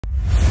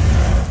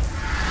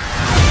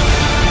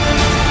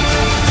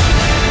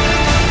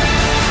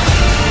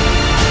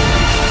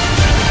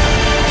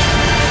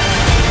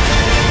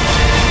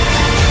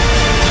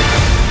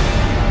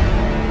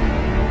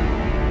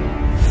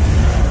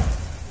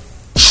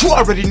You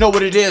already know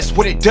what it is,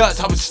 what it does,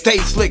 how it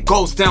stays lit,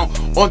 goes down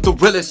on the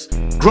realest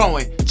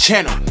growing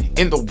channel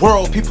in the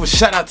world. People,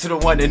 shout out to the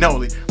one and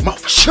only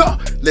Mafia.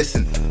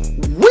 Listen,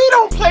 we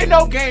don't play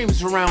no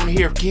games around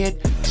here, kid.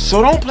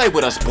 So don't play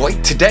with us, boy.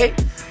 Today,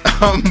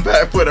 I'm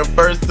back for the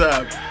first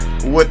time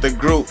with the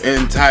group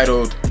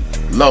entitled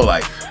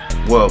Lowlife.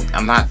 Well,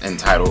 I'm not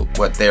entitled,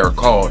 but they are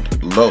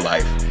called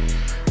Lowlife.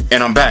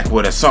 And I'm back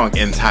with a song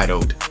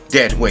entitled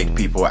Deadweight,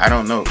 people. I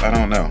don't know. I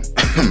don't know.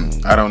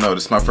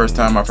 This is my first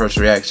time, my first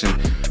reaction,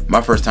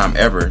 my first time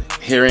ever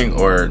hearing,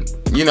 or,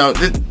 you know,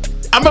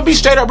 I'm gonna be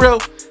straight up real.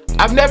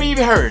 I've never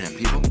even heard of him,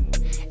 people.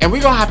 And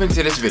we're gonna hop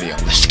into this video.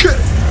 Let's go.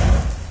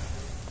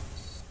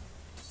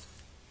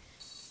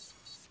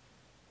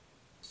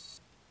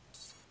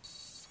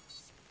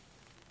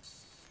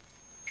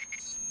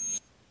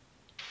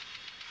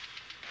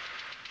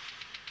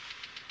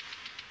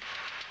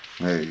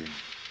 Hey.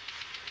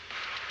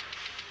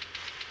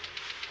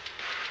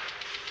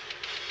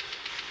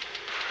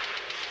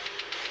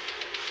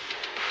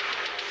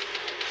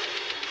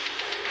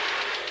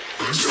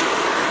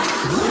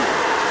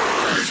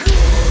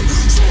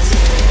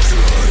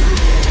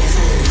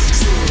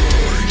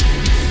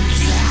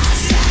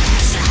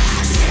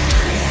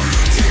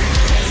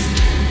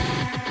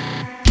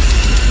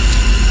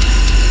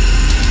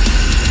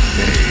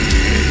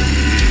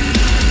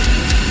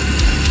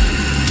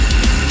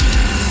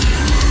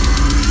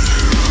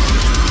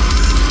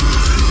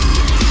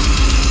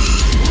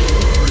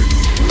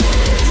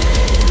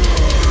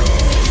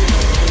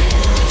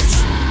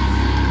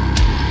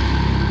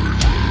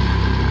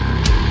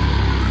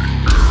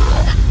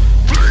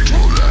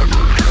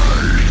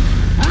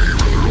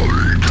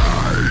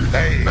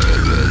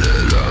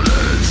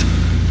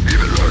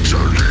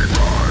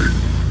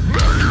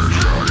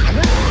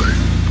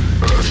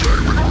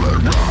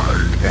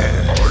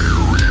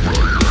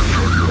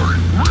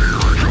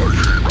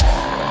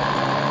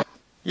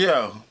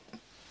 Yo,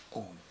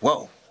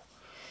 whoa,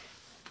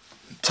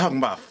 I'm talking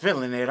about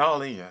feeling it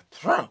all in your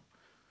throat.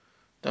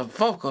 The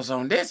vocals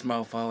on this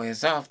mofo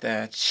is off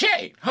the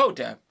chain. Hold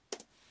up.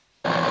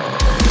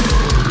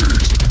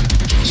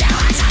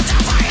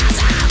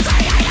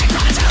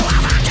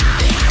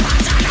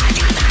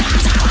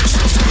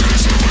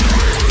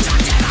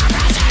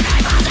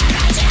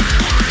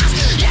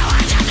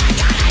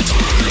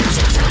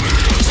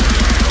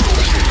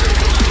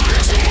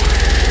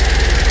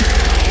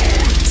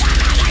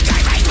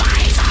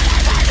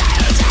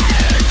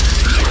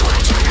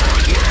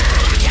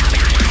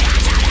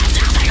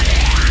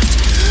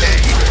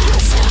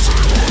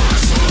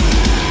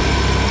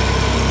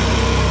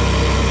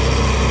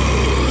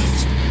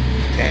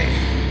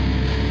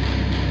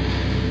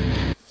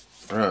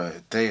 Bro,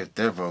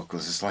 their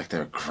vocals, it's like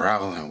they're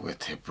growling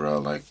with it, bro.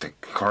 Like, the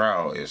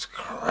crowd is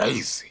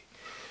crazy.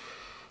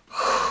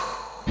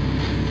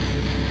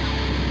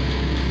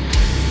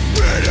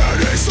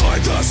 It's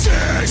like the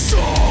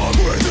system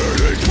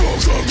within its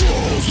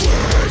protocols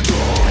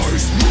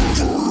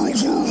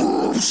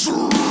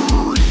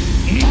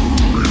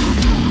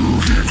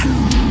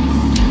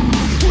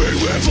we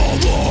live our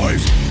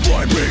lives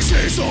by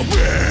pieces of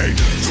me,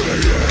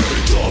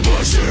 feeding the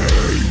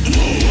machine.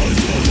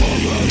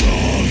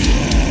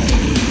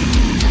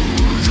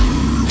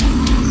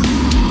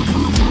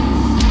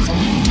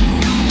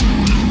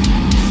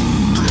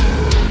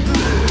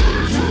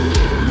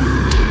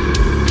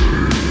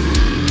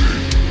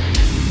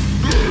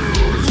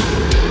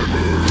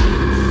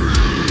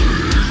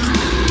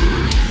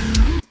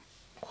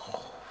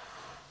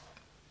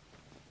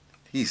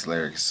 These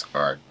lyrics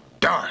are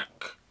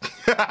dark.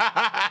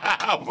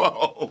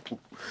 Whoa.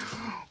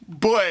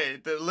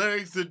 Boy, the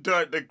lyrics are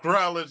dark. The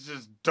growl is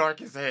just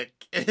dark as heck.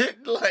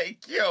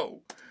 Like,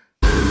 yo.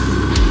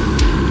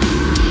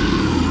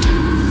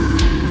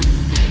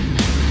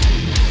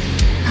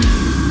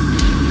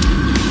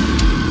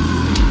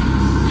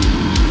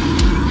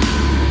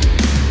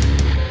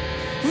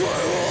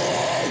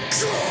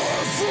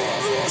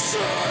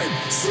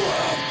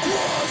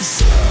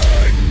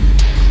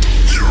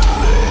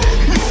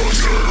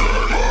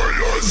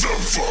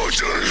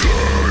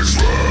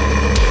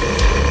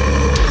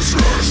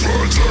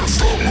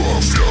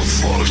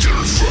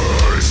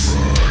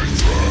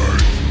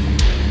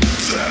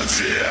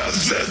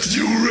 That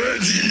you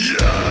ready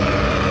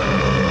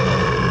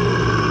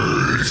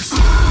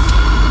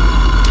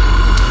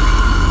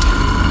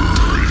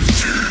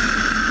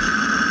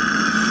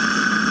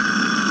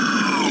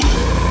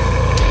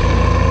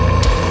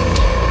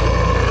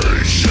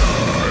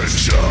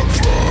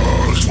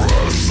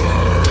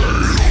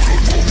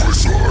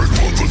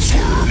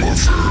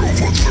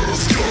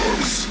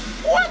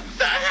What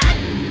the heck?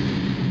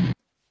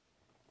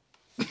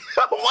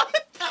 What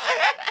the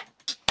heck?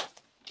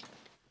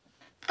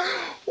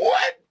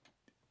 What?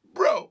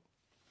 Bro.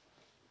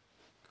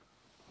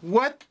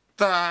 What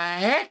the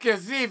heck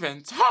is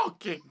even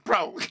talking,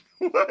 bro?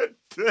 What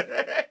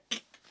the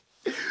heck?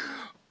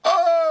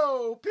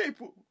 Oh,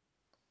 people.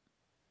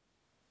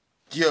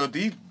 Yo,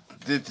 the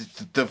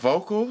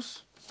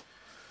vocals.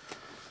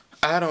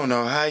 I don't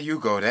know how you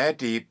go that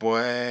deep,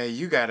 boy.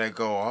 You gotta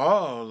go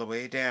all the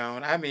way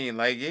down. I mean,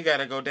 like, you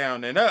gotta go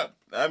down and up.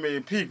 I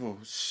mean, people,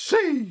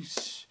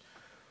 sheesh.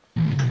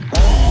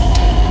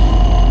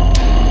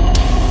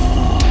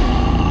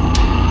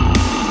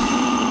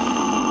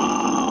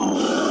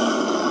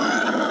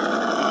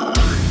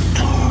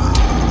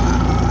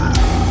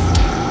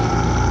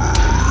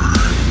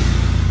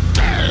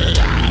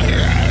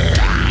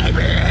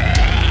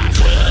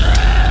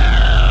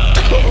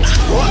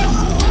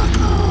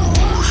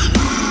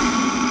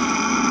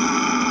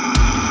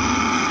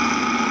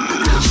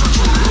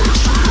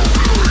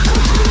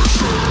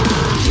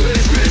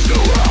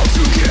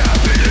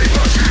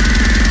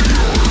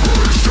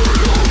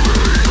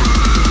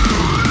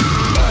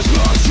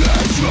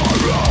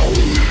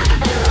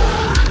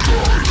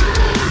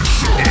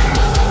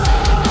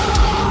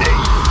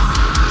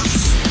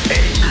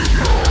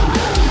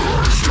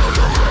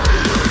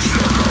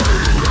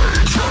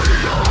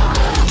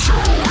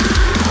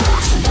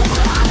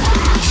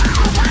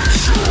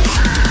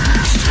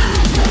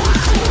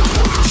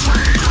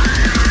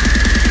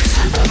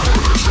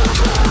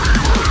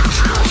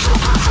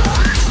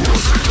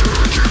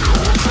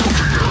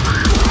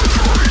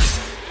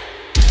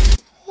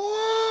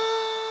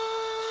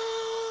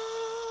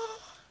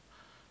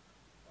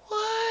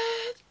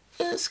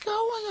 What's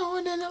going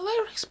on in the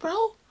lyrics,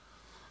 bro?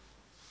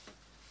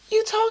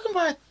 You talking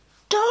about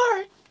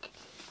dark?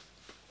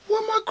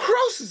 Where my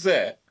cross is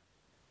at?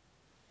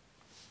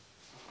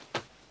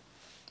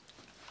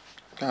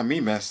 Got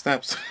me messed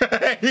up.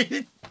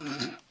 Yo!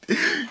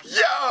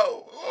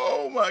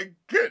 Oh my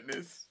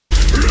goodness.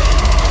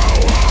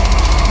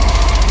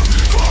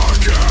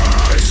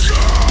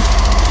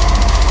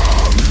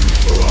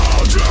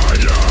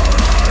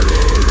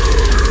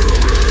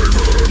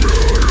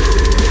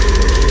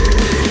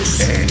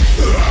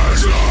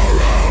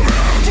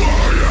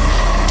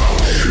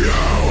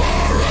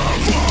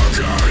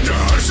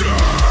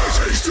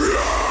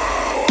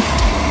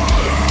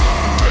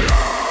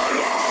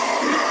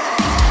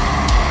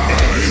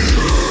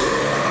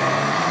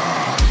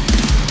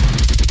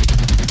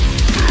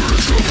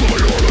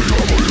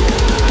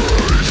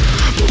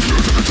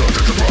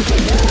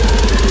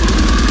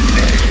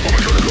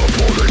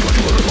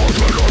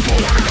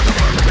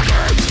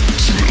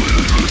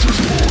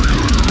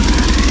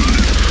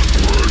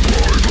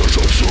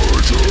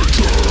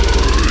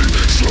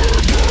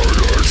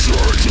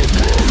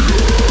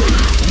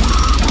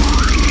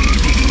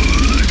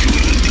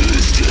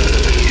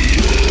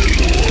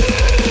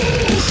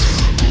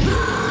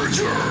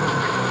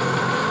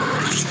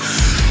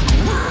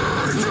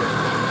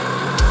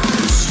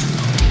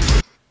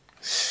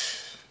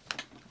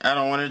 I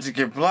don't want it to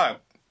get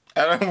blocked.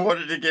 I don't want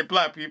it to get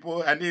blocked,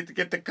 people. I need to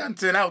get the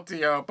content out to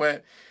y'all,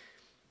 but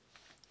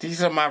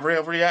these are my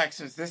real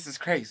reactions. This is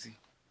crazy.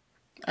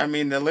 I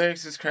mean, the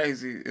lyrics is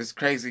crazy. It's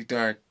crazy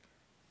dark.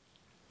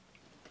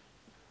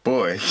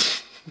 Boy,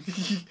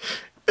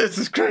 this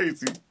is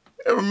crazy.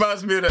 It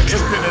reminds me of the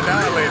Instant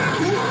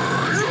Annihilator.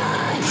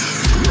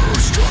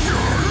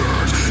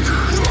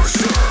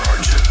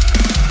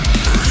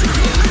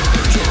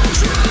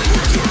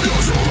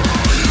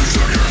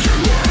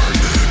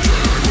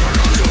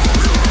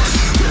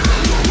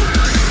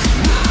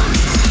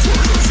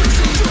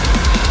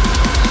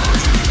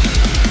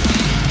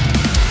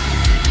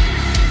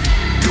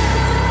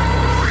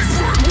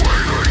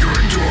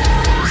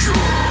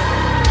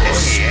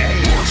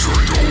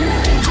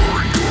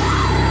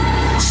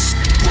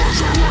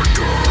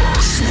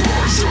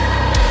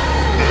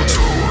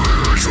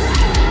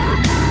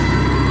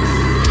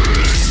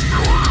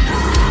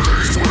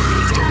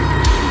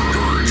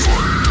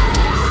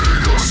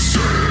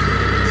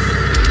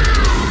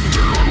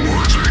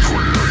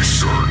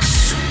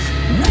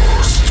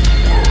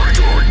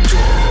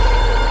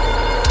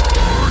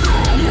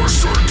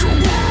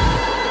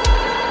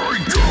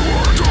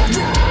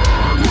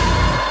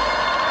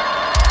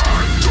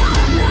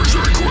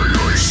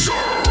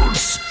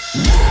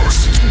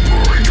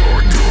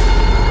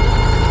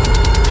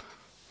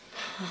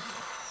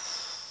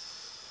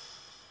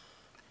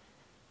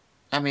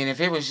 I mean,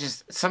 if it was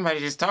just somebody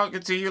just talking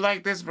to you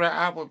like this, bro,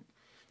 I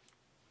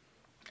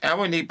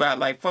would need about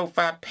like 4 or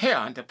 5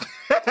 pounds.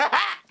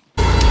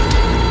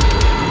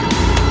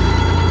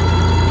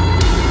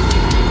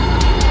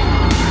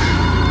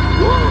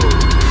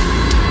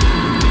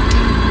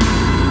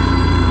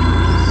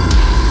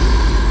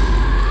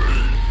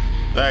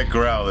 That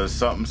growl is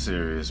something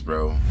serious,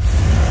 bro.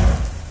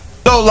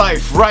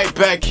 Lowlife, right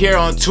back here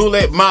on Too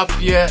LIT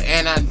Mafia,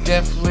 and I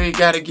definitely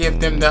gotta give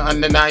them the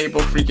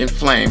undeniable freaking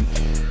flame.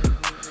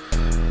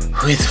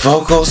 With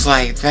vocals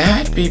like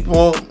that,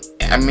 people,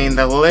 I mean,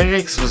 the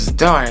lyrics was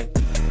dark.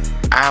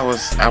 I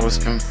was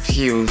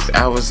confused.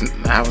 I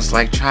was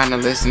like trying to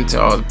listen to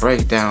all the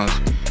breakdowns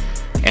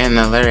and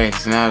the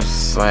lyrics, and I was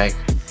just like,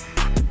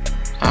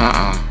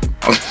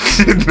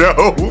 no.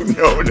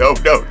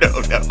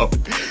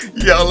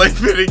 Y'all ain't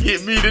finna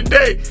get me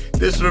today.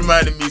 This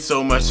reminded me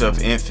so much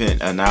of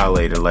Infant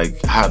Annihilator, like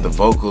how the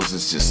vocals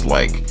is just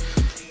like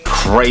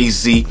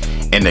crazy,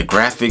 and the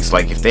graphics,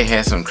 like if they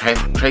had some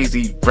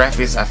crazy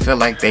graphics, I feel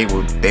like they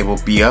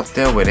will be up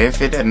there with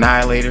Infinite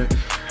Annihilator.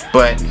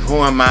 But who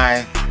am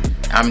I?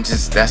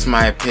 That's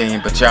my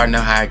opinion, but y'all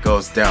know how it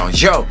goes down.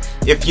 Yo,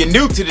 if you're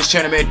new to this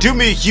channel, man, do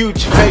me a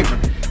huge favor.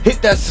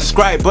 Hit that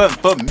subscribe button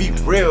for me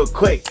real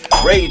quick.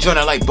 Rage on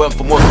that like button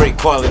for more great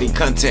quality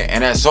content.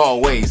 And as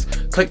always,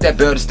 click that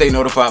bell to stay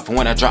notified for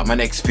when I drop my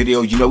next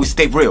video. You know we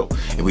stay real,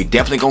 and we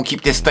definitely gonna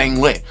keep this thing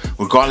lit,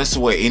 regardless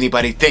of what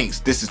anybody thinks.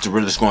 This is the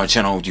realest growing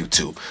channel on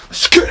YouTube.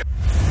 Let's get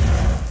it.